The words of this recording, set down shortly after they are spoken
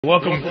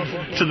Welcome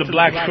to the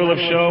Black Phillip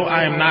Show.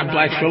 I am not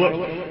Black Phillip.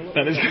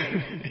 That is.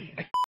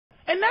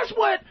 And that's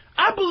what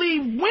I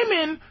believe.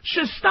 Women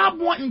should stop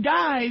wanting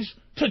guys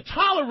to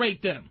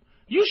tolerate them.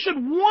 You should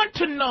want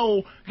to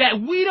know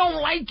that we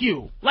don't like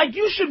you. Like,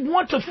 you should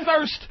want to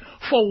thirst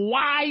for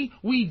why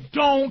we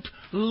don't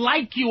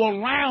like you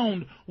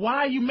around,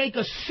 why you make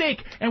us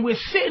sick, and we're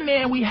sitting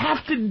there and we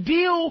have to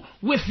deal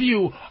with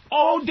you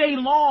all day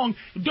long.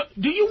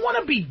 Do you want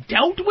to be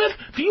dealt with?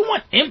 Do you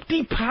want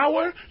empty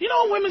power? You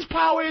know what women's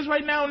power is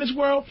right now in this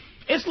world?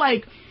 It's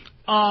like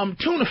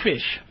tuna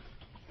fish.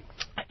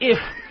 If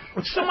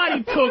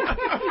somebody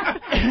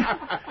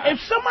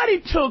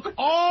took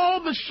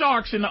all the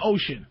sharks in the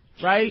ocean,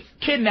 right,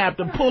 kidnapped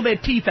them, pulled their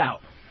teeth out,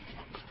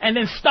 and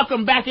then stuck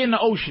them back in the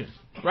ocean,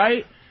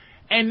 right,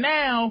 and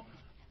now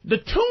the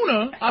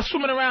tuna are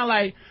swimming around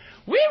like,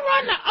 we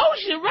run the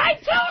ocean, right,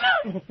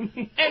 Tuna?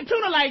 And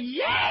Tuna like,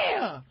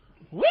 yeah,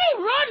 we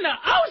run the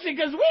ocean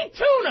because we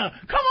Tuna.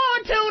 Come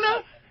on,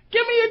 Tuna.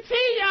 Give me a T,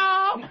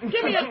 y'all.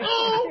 Give me a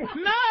ooh,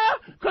 nah,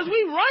 because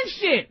we run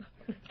shit.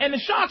 And the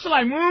sharks are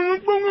like, nigga,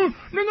 ain't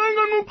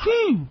got no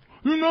teeth,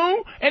 you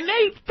know? And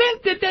they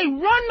think that they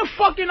run the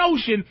fucking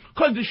ocean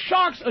because the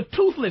sharks are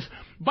toothless.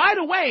 By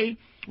the way,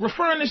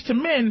 referring this to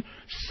men,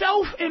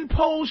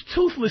 self-imposed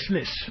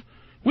toothlessness.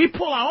 We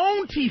pull our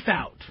own teeth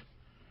out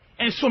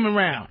and swim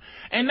around.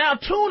 And now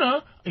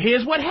Tuna,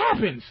 here's what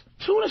happens.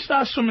 Tuna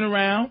starts swimming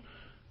around,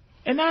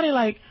 and now they're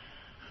like,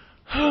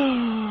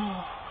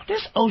 oh,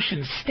 this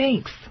ocean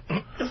stinks.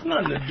 There's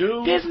nothing to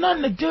do. There's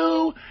nothing to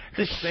do.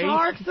 The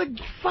sharks are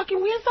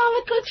fucking, where's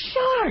all the good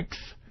sharks?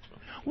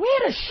 Where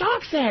the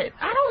sharks at?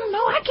 I don't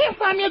know. I can't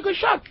find me a good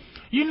shark.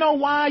 You know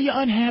why you're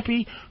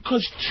unhappy?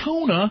 Because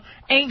Tuna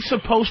ain't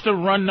supposed to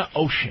run the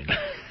ocean.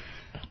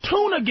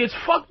 Tuna gets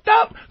fucked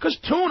up because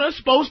Tuna's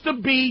supposed to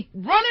be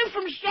running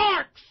from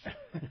sharks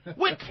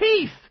with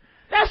teeth.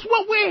 That's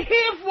what we're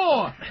here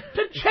for,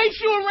 to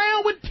chase you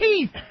around with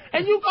teeth.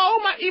 And you go, oh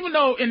my, even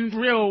though in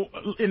real,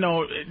 you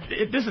know,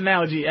 this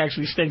analogy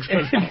actually stinks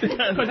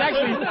because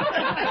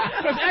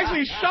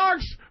actually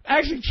sharks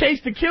actually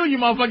chase to kill you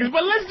motherfuckers.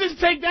 But let's just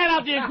take that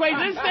out the equation.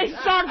 Let's say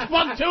sharks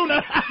fuck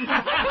Tuna.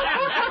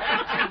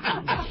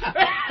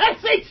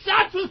 Let's say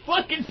sharks was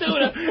fucking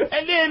Tuna.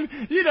 And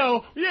then, you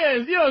know, yeah,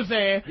 you know what I'm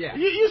saying? Yeah.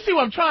 You see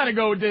where I'm trying to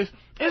go with this.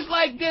 It's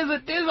like there's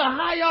a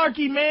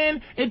hierarchy,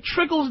 man. It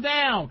trickles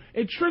down.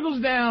 It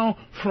trickles down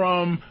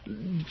from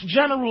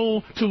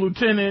general to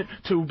lieutenant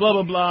to blah,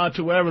 blah, blah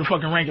to whatever the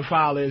fucking rank and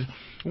file is.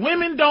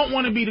 Women don't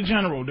want to be the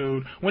general,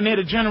 dude. When they're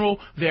the general,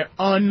 they're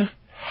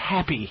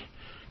unhappy.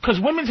 Because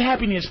women's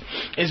happiness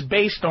is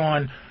based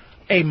on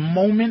a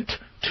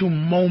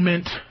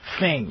moment-to-moment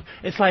thing.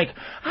 It's like,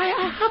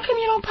 how come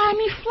you don't buy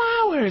me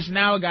flowers?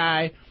 Now a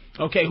guy,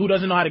 okay, who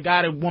doesn't know how to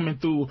guide a woman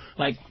through,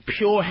 like,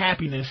 pure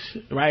happiness,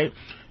 right?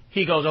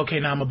 He goes, okay,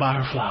 now I'm going to buy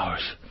her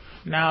flowers.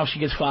 Now she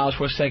gets flowers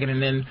for a second,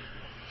 and then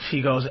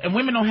she goes, and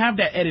women don't have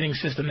that editing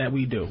system that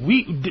we do.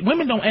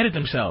 Women don't edit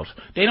themselves.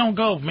 They don't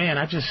go, man,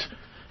 I just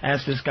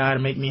asked this guy to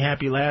make me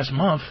happy last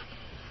month,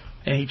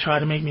 and he tried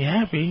to make me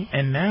happy,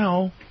 and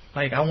now,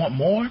 like, I want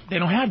more. They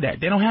don't have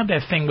that. They don't have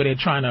that thing where they're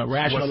trying to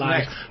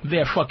rationalize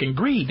their fucking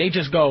greed. They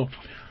just go,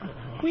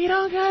 we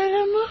don't go to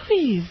the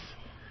movies.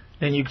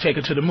 Then you take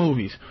her to the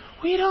movies.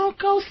 We don't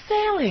go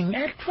sailing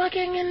at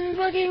fucking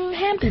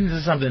Hamptons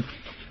or something.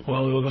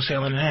 Well, we'll go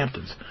sailing in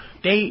Hamptons.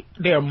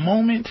 They're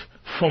moment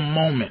for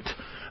moment.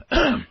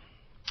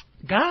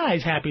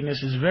 Guys'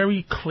 happiness is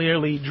very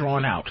clearly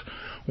drawn out.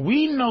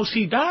 We know,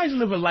 see, guys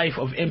live a life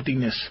of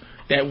emptiness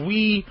that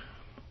we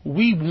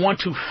want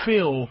to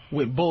fill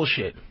with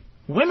bullshit.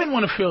 Women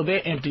want to fill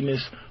their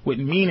emptiness with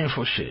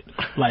meaningful shit.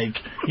 Like,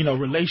 you know,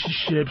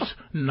 relationships,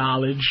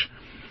 knowledge,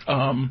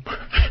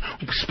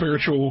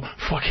 spiritual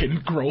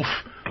fucking growth.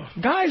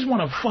 Guys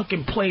want to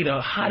fucking play the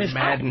hottest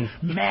Madden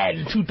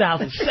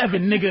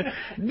 2007, nigga.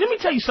 Let me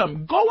tell you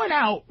something. Going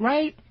out,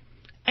 right,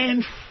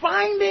 and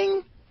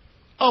finding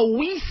a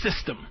Wii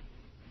system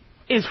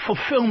is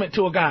fulfillment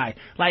to a guy.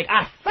 Like,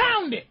 I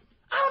found it.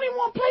 I don't even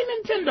want to play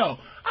Nintendo.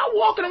 I'm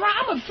walking around.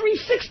 I'm a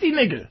 360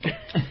 nigga.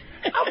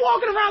 I'm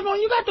walking around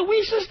going, you got the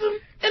Wii system?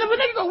 And if a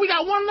nigga go, we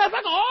got one left,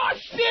 I go, oh,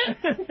 shit.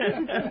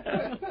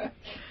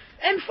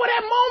 And for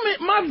that moment,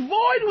 my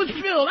void was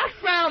filled. I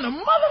found a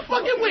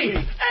motherfucking Wii.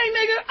 Hey,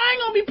 nigga, I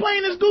ain't gonna be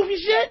playing this goofy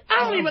shit.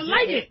 I don't even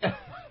like it.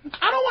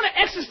 I don't want to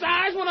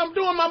exercise when I'm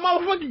doing my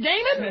motherfucking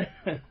gaming.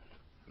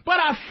 But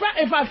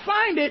if I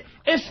find it,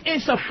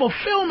 it's a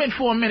fulfillment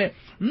for a minute.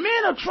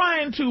 Men are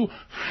trying to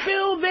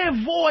fill their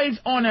voids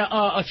on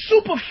a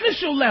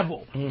superficial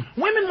level.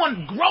 Women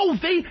want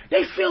growth.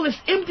 They feel this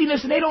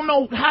emptiness and they don't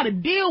know how to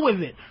deal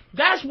with it.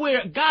 That's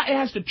where it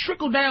has to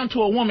trickle down to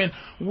a woman.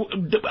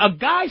 A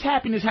guy's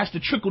happiness has to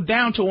trickle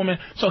down to a woman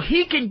so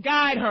he can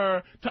guide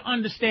her to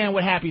understand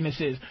what happiness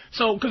is.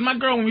 So, because my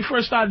girl, when we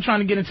first started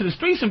trying to get into this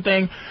threesome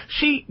thing,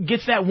 she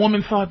gets that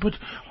woman thought, but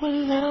what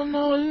is that? I don't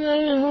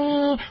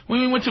know. When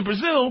we went to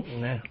Brazil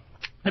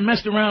and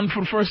messed around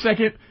for the first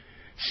second,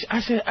 I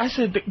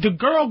said the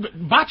girl,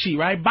 bocce,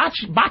 right?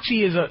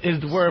 Bocce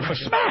is the word for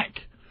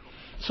smack.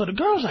 So the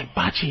girl's like,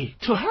 Bachi,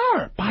 to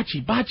her,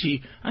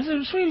 Bachi. I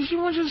said, sweetie, she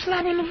wants you to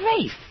slap her in the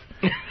face.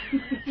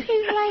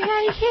 She's like,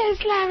 I can't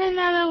slap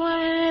another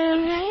woman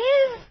in the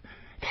face.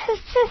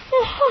 That's just...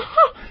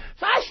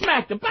 So I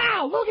smacked her.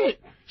 Bow, look it.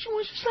 She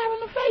wants you to slap her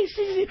in the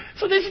face.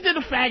 So then she did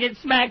a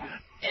faggot smack.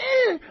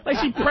 Like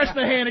she pressed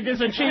her hand against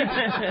her cheek.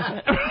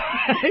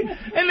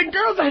 And the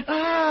girl's like,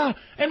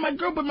 and my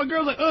girl's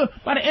like,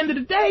 by the end of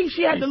the day,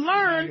 she had to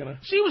learn.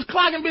 She was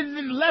clocking bitches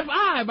in the left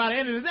eye by the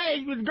end of the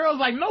day. The girl's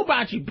like, no,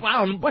 Bachi,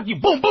 but you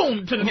boom,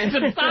 boom, to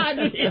the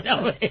side. You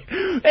know?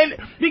 And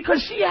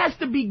because she has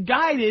to be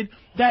guided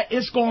that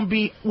it's going to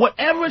be,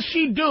 whatever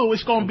she do,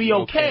 it's going to be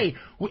okay.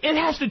 It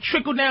has to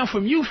trickle down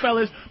from you,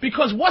 fellas,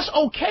 because what's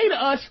okay to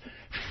us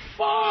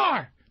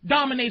far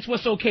dominates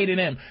what's okay to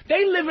them.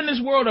 They live in this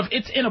world of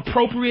it's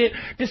inappropriate,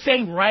 this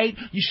ain't right,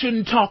 you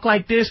shouldn't talk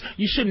like this,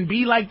 you shouldn't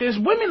be like this.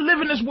 Women live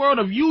in this world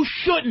of you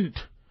shouldn't.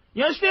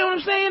 You understand what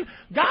I'm saying?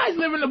 Guys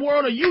live in the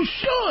world of you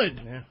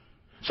should. Yeah.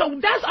 So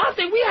that's, I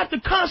think we have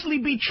to constantly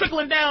be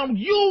trickling down,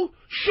 you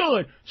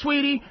should.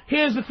 Sweetie,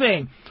 here's the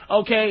thing,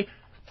 okay?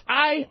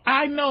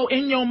 I know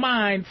in your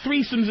mind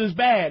threesomes is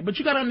bad, but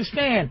you gotta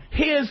understand,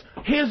 here's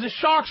the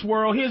shark's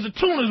world, here's the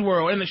tuna's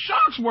world. In the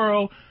shark's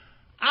world,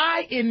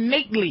 I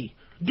innately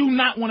do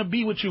not want to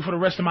be with you for the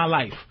rest of my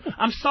life.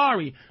 I'm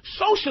sorry.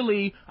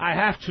 Socially, I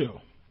have to.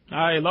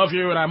 I love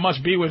you and I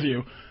must be with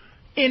you.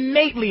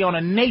 Innately, on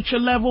a nature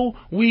level,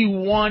 we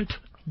want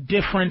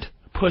different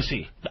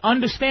pussy.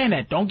 Understand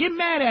that. Don't get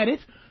mad at it.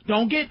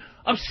 Don't get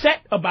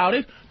upset about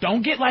it.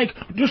 Don't get like,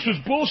 this is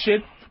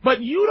bullshit.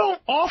 But you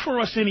don't offer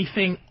us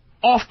anything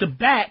off the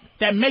bat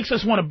that makes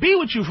us want to be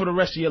with you for the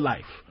rest of your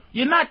life.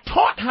 You're not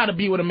taught how to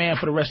be with a man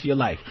for the rest of your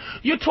life.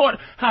 You're taught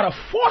how to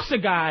force a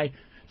guy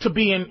to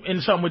be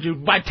in something with you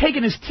by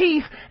taking his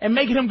teeth and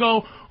making him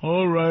go,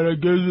 all right, I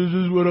guess this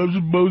is what I'm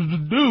supposed to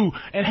do,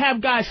 and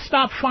have guys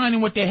stop finding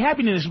what their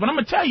happiness is. But I'm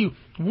going to tell you,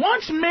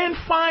 once men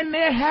find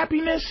their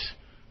happiness,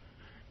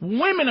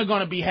 women are going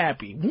to be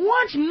happy.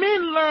 Once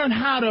men learn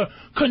how to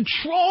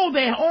control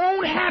their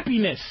own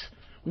happiness,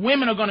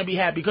 women are going to be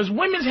happy. Because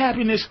women's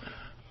happiness,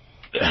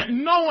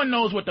 no one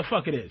knows what the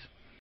fuck it is.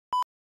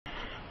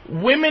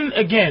 Women,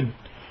 again,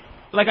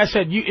 like I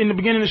said, in the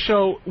beginning of the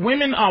show,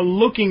 women are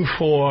looking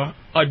for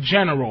a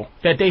general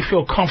that they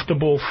feel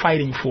comfortable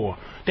fighting for.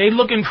 They're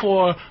looking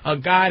for a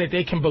guy that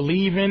they can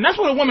believe in. That's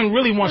what a woman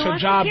really wants her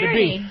job to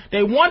be.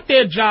 They want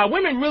their job.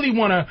 Women really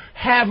want to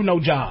have no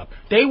job.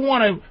 They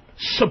want to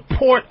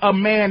support a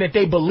man that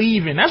they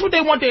believe in. That's what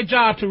they want their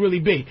job to really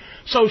be.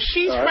 So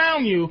she's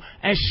found you,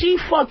 and she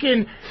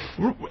fucking...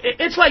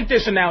 It's like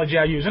this analogy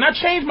I use. And I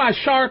changed my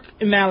shark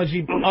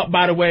analogy up,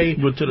 by the way.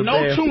 No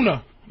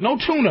tuna. No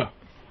tuna.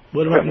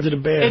 What happened to the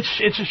bear?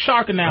 It's a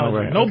shark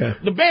analogy.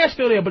 The bear's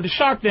still there, but the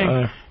shark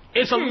thing,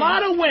 it's a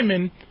lot of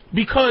women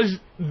because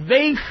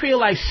they feel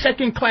like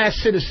second-class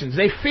citizens.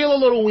 They feel a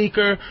little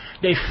weaker.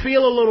 They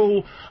feel a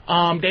little,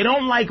 they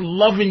don't like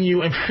loving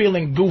you and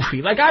feeling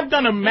goofy. Like, I've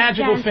done a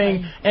magical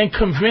thing and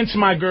convinced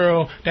my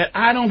girl that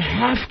I don't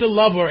have to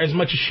love her as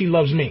much as she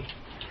loves me.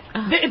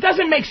 It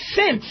doesn't make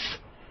sense.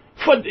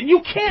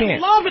 You can't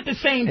love at the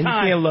same time.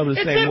 And you can't love the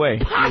same way.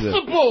 It's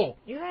impossible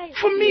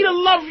for me to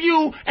love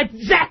you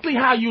exactly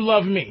how you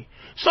love me.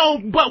 So,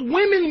 but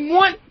women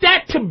want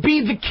that to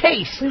be the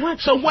case.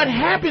 So what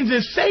happens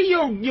is, say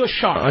you're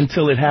shark.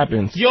 Until it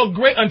happens. You're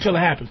great until it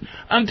happens.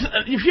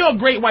 If you're a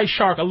great white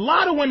shark, a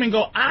lot of women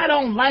go, I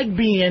don't like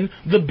being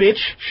the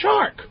bitch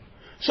shark.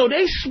 So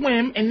they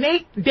swim, and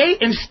they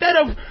instead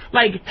of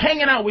like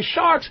hanging out with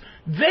sharks,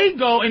 they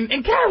go, and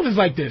Kareth is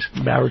like this.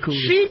 Barracuda.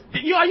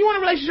 Are you in a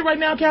relationship right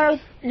now,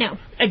 Kareth? No.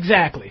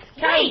 Exactly.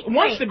 Wait,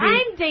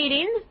 I'm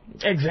dating.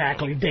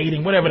 Exactly,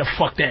 dating, whatever the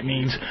fuck that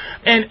means.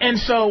 And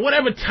so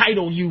whatever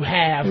title you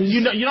have,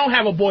 you don't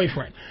have a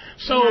boyfriend.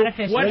 So what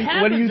happens?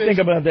 What do you think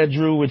about that,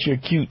 Drew, with your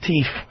cute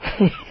teeth?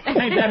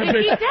 Ain't that a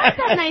bitch? He does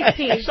have nice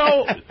teeth.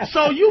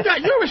 So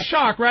you're a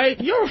shark, right?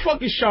 You're a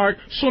fucking shark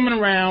swimming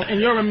around, and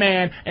you're a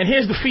man, and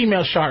here's the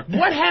female shark.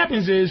 What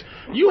happens is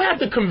you have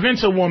to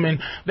convince a woman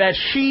that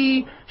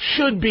she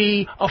should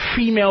be a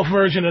female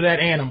version of that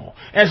animal,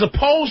 as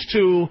opposed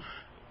to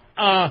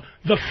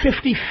the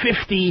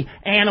 50-50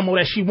 animal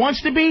that she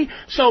wants to be.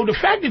 So the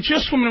fact that you're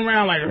swimming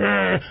around like,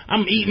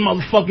 I'm eating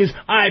motherfuckers,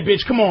 all right,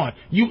 bitch, come on.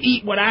 You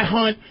eat what I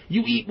hunt,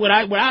 you eat what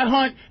I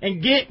hunt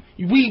and get,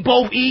 we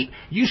both eat,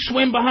 you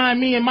swim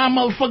behind me in my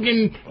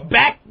motherfucking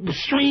back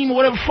stream or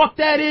whatever fuck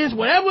that is,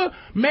 whatever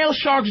male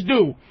sharks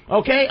do,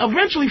 okay?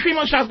 Eventually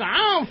female sharks go,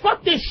 I don't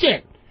fuck this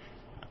shit.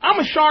 I'm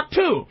a shark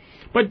too.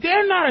 But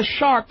they're not a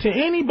shark to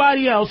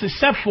anybody else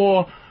except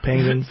for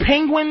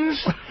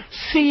penguins,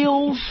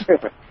 seals,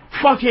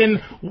 fucking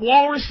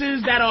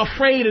walruses that are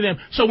afraid of them.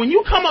 So when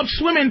you come up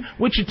swimming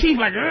with your teeth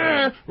like,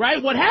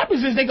 right, what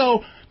happens is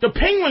the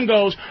penguin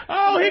goes,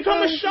 oh, here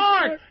comes a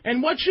shark.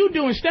 And what you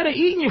do, instead of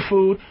eating your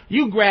food,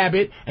 you grab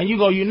it and you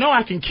go, you know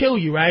I can kill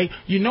you, right?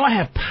 You know I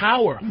have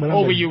power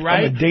over you,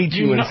 right? I'm going to date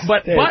you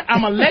but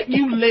I'm going to let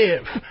you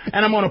live.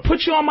 And I'm going to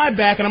put you on my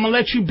back and I'm going to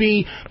let you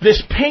be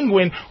this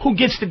penguin who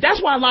gets to...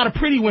 That's why a lot of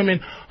pretty women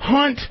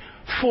hunt,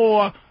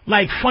 for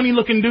like funny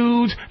looking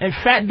dudes and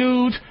fat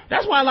dudes.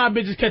 That's why a lot of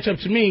bitches catch up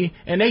to me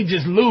and they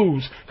just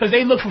lose because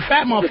they look for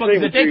fat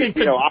motherfuckers that they can.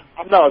 You know,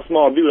 I'm not a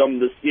small dude. I'm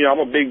just, you know, I'm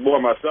a big boy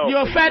myself.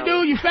 You're a fat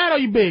dude. You fat or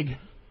you big?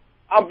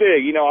 I'm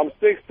big, you know, I'm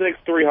 6'6",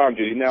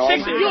 300, you know.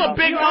 You're a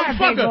big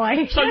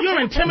motherfucker. So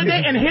you're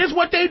intimidating, and here's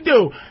what they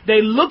do.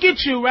 They look at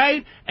you,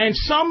 right, and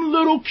some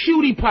little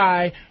cutie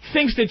pie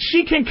thinks that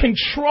she can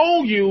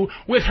control you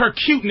with her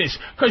cuteness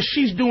because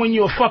she's doing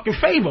you a fucking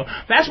favor.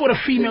 That's what a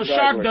female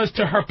shark does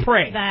to her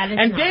prey.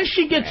 And then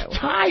she gets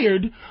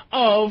tired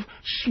of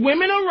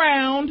swimming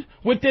around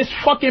with this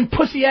fucking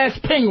pussy-ass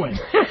penguin.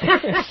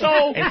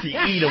 So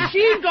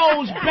she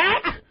goes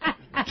back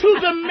to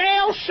the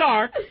male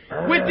shark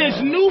with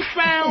this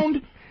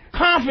newfound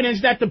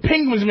confidence that the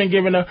penguin's been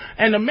giving her,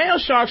 and the male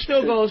shark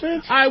still goes, all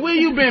right, where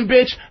you been,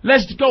 bitch?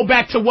 Let's go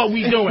back to what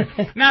we doing.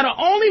 Now, the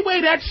only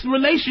way that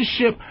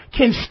relationship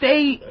can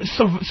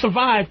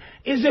survive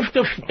is if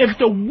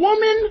the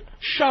woman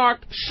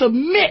shark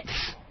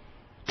submits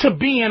to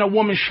being a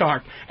woman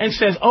shark and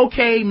says,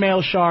 okay,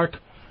 male shark,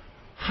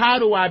 how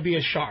do I be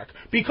a shark?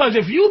 Because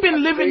if you've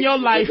been living your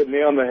life,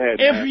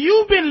 if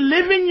you've been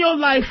living your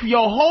life,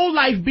 your whole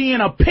life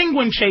being a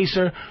penguin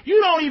chaser, you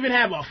don't even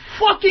have a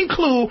fucking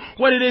clue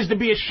what it is to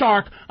be a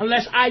shark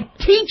unless I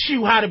teach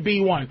you how to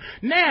be one.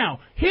 Now,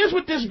 here's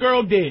what this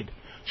girl did.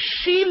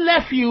 She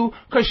left you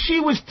because she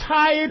was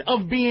tired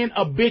of being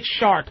a bitch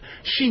shark.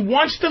 She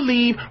wants to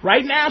leave.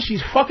 Right now,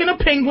 she's fucking a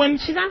penguin.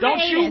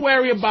 Don't you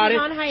worry about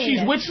it. She's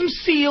with some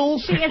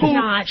seals.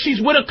 She's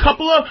with a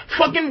couple of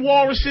fucking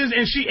walruses,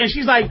 and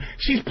she's like,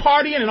 she's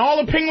partying, and all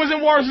the penguins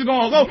and walruses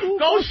going, go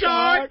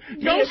shark,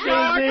 go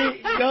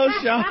shark, go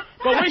shark.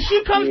 But when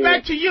she comes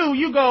back to you,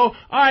 you go,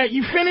 all right,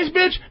 you finished,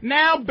 bitch?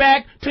 Now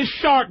back to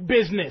shark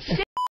business.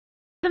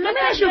 Let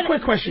me ask you a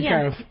quick question,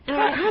 Karen.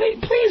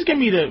 Please give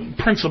me the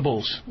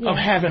principles of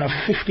having a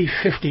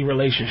 50-50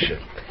 relationship.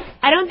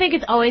 I don't think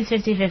it's always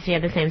 50-50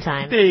 at the same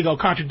time. There you go,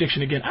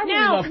 contradiction again.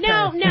 No,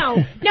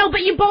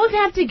 but you both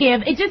have to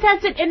give. It just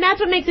has to, and that's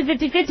what makes it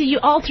 50-50. You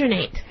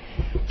alternate.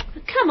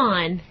 Come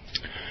on.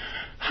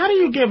 How do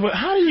you give a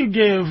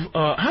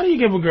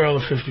girl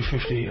a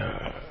 50-50?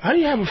 How do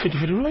you have a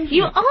 50-50 relationship?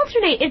 You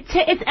alternate. It's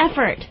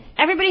effort.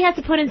 Everybody has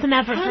to put in some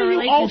effort for a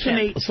relationship.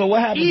 Alternate? So what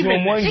happens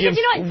when one gives? Because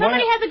you know what?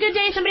 Somebody has a good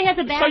day, somebody has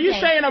a bad day. So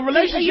you're saying a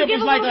relationship is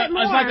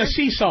like a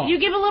seesaw? You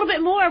give a little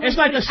bit more. It's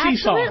like a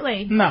seesaw.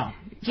 Absolutely. No.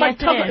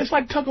 It's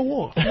like tug of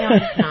war. No,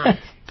 it's not.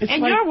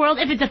 In your world,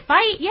 if it's a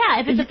fight,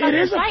 yeah. If it's a fight,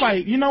 it is a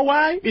fight. You know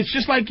why? It's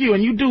just like you,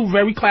 and you do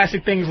very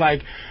classic things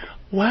like,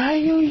 why are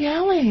you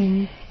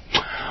yelling?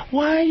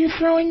 Why are you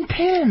throwing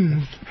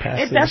pins?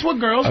 That's what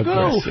girls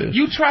do.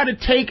 You try to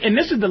take, and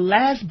this is the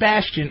last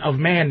bastion of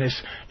madness,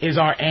 is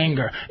our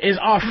anger, is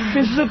our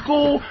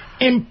physical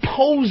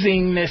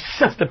imposingness.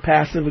 That's the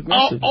passive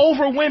aggressive.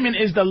 Over women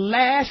is the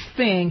last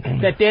thing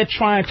that they're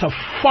trying to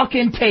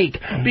fucking take,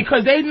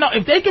 because they know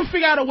if they can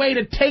figure out a way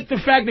to take the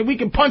fact that we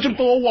can punch them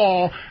through a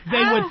wall,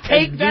 they would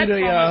take that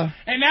from us,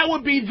 and that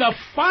would be the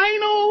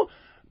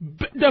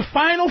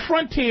final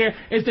frontier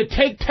is to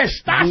take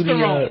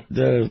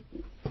testosterone.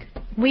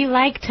 We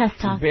like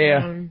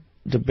testosterone.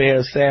 The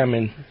bear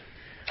salmon.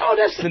 Oh,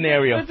 that's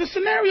scenario. The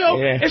scenario.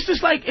 Yeah. It's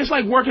just like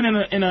working in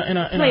a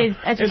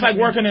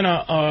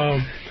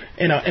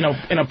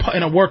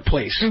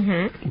workplace.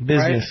 Mm-hmm.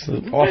 Business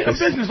office. A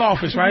business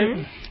office, right?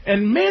 Mm-hmm.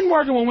 And men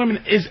working with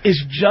women is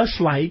just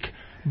like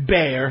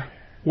bear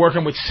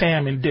working with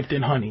salmon dipped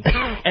in honey.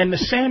 And the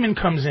salmon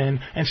comes in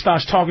and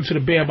starts talking to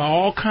the bear about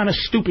all kind of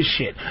stupid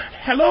shit.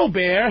 Hello,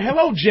 bear.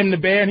 Hello, Jim the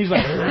bear. And he's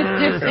like,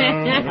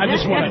 I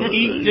just want to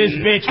eat this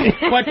bitch.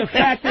 But the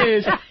fact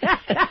is,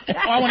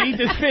 I want to eat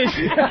this fish.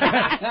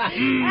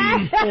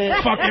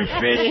 Fucking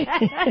fish.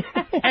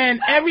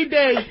 And every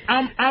day,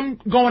 I'm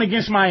going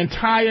against my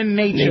entire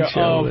nature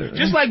of,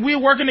 just like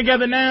we're working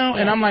together now,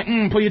 and I'm like,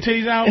 pull your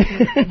titties out.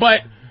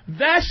 But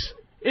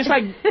it's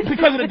like,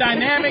 because of the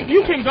dynamic,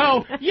 you can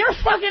go, you're a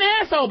fucking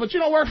asshole, but you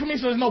don't work for me,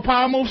 so there's no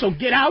power move, so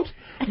get out.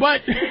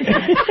 But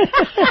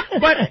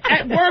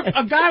at work,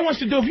 a guy wants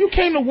to do, if you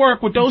came to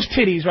work with those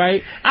titties,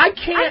 right, I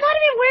can't. I'm not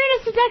even wearing a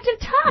seductive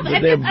top. I'm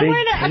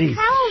wearing a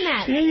towel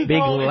mat. There you big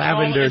go.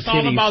 lavender it's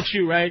titties. All about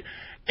you, right?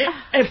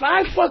 If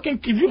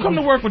you come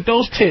to work with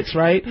those tits,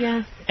 right?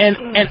 Yes. And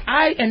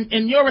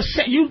you're a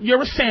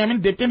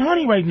salmon dipped in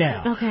honey right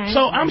now. Okay.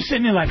 So I'm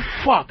sitting there like,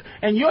 fuck,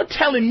 and you're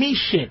telling me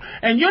shit,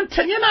 and you're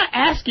not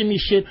asking me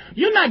shit.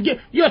 You're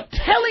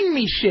telling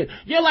me shit.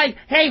 You're like,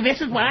 hey,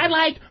 this is what I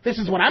like. This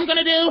is what I'm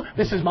gonna do.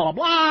 This is blah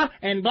blah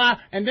blah. And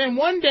then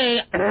one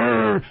day,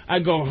 I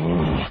go,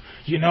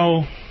 you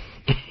know.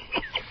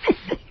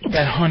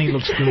 That honey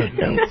looks good.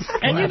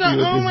 And you go,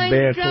 oh my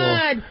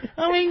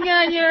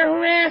God, you're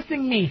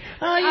harassing me.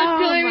 Oh, you're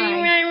doing me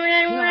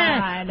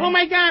right. Oh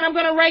my God, I'm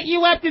going to write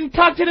you up and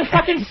talk to the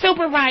fucking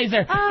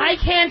supervisor. I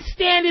can't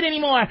stand it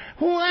anymore.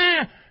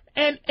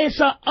 And it's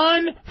an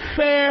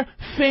unfair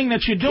thing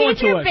that you're doing to us.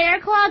 Keep your bear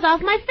claws off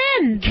my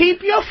fins.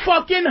 Keep your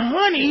fucking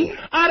honey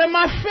out of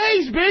my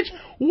face, bitch.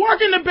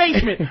 Work in the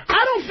basement.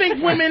 I don't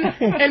think women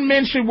and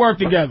men should work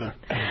together.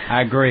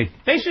 I agree.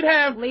 They should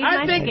have. Leave I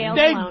my think scales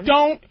they alone.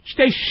 don't.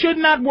 They should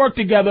not work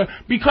together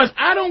because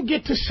I don't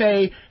get to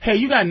say, "Hey,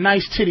 you got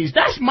nice titties."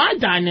 That's my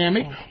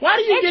dynamic. Why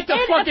do you get to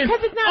fucking because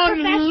it's not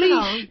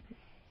unleash?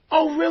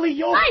 Oh, really?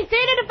 Fine, say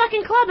it at a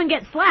fucking club and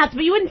get slapped,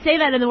 but you wouldn't say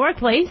that in the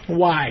workplace.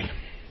 Why?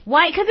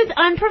 Why? Because it's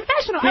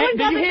unprofessional. Did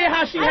you hear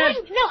how she has?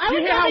 I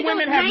would you hear how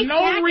women have nice no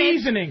jackets.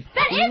 reasoning?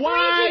 That is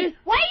reasoning.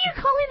 Why are you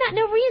calling that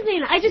no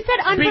reasoning? I just said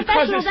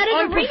unprofessional. That is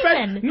a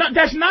reason. No,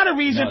 that's not a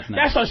reason. No,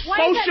 that's a Why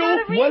is that social. not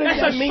a reason? What does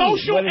That's that a mean?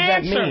 social What does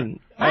that answer. mean?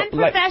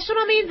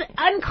 Unprofessional means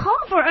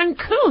uncalled for,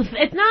 uncouth.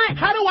 It's not.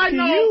 How do I to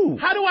know? you.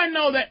 How do I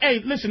know that? Hey,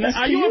 listen. That's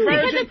Are to you a you.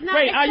 virgin? Because it's not-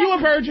 Wait, it's are you a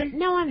not- virgin?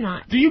 No, I'm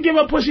not. Do you give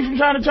up pussy from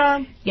time to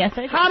time? Yes,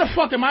 I do. How the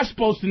fuck am I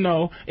supposed to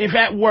know if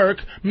at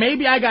work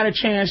maybe I got a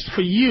chance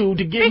for you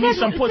to give me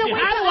some pussy? So wait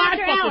How till do I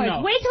after fucking hours.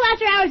 know? Wait till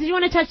after hours if you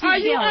want to touch these Are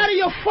you deals. out of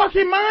your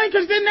fucking mind?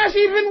 Because then that's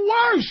even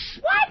worse.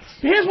 What?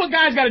 Here's what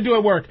guys got to do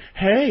at work.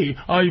 Hey,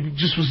 I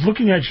just was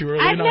looking at you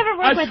earlier. I've never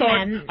worked with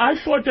men. I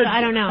thought that. So I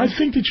don't know. I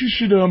think that you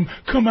should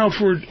come out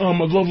for a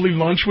lovely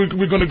lunch. We're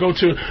going to go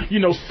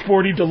to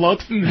Sporty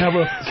Deluxe and have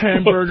a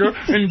hamburger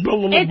and blah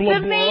blah blah It's blah.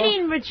 the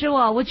mating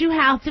ritual, which you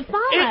have to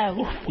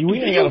follow. Do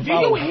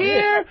you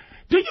hear?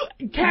 Do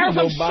you, Carols,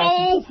 I'm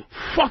so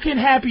fucking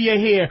happy you're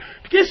here.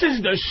 This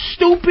is the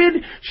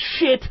stupid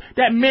shit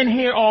that men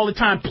hear all the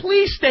time.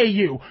 Please stay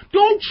you.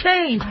 Don't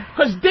change,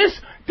 because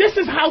this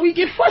is how we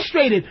get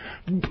frustrated.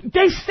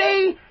 They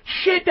say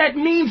shit that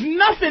means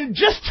nothing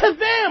just to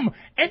them.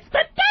 It's the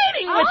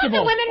dating All of ritual.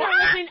 the women who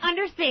are listening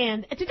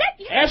understand.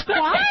 Ask the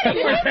Squawk? Did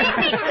you just say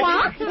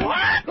squawk?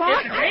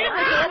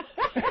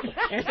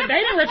 It's a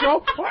dating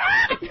ritual.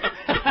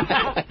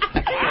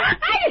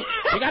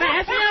 You gotta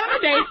ask me out on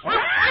a date.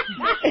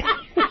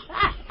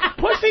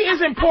 Pussy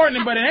is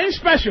important, but it ain't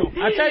special.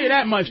 I tell you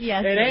that much.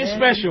 Yes, it ain't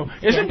special.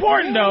 It's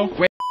important though.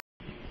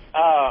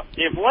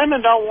 If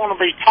women don't want to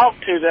be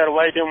talked to that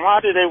way, then why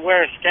do they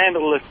wear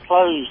scandalous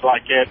clothes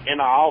like that in an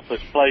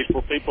office place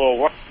where people are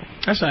working?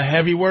 That's a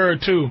heavy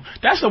word too.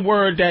 That's a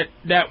word that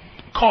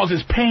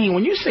causes pain.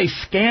 When you say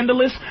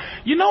scandalous,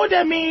 you know what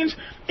that means?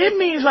 It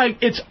means like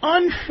it's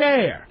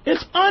unfair.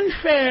 It's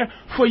unfair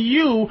for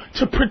you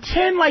to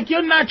pretend like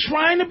you're not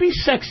trying to be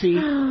sexy,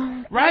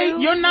 right?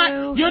 You're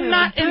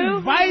not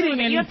inviting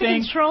anything. You have to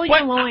control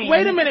your loins.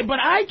 Wait a minute, but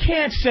I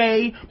can't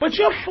say. But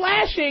you're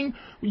flashing.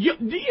 You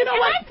know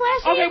what? I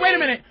flashing Okay, wait a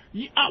minute.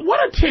 What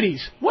are titties?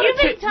 Wait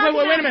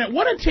a minute.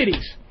 What are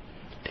titties?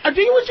 Would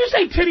you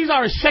say titties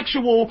are a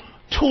sexual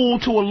tool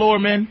to allure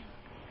men?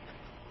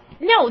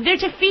 No, they're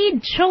to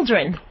feed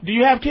children. Do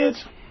you have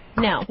kids?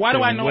 No. Why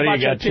do I know about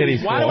your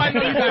titties? Why do I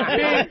know you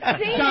got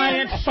big,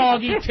 giant,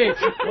 soggy tits?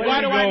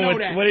 Why do I know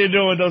that? What are you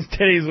doing with those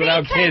titties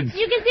without kids?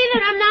 You can see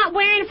that I'm not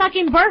wearing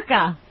fucking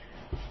burqa.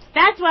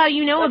 That's why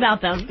you know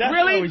about them.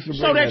 Really?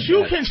 So that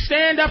you can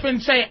stand up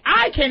and say,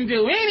 I can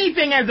do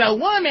anything as a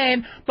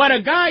woman, but a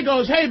guy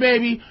goes, hey,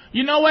 baby,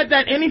 you know what?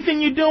 That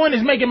anything you're doing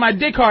is making my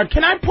dick hard.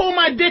 Can I pull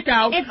my dick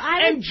out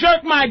and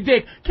jerk my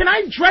dick? Can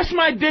I dress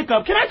my dick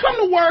up? Can I come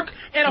to work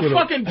in a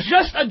fucking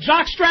just a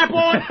jock strap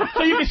on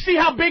so you can see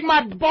how big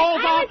my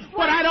balls are,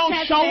 but I don't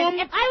show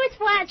them? If I was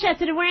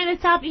flat-chested and wearing this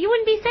top, you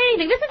wouldn't be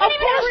saying anything. This isn't even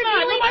a revealing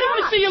top. Nobody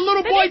want to see your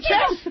little boy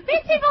chest.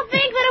 These people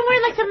think that I'm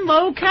wearing like some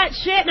low-cut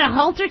shit and a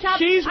halter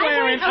top. She's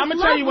wearing, I'm going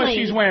to tell you what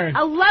she's wearing.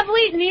 A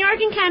lovely New York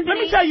and Company.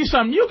 Let me tell you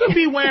something. You could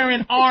be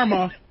wearing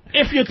armor.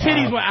 If your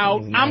titties were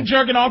out, I'm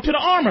jerking off to the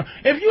armor.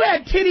 If you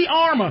had titty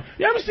armor,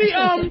 you ever see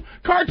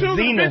cartoons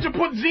where the bitch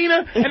put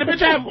Xena and the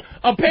bitch have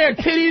a pair of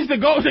titties that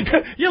goes,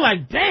 you're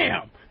like,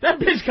 damn, that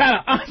bitch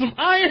got some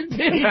iron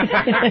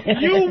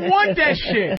titties. You want that shit.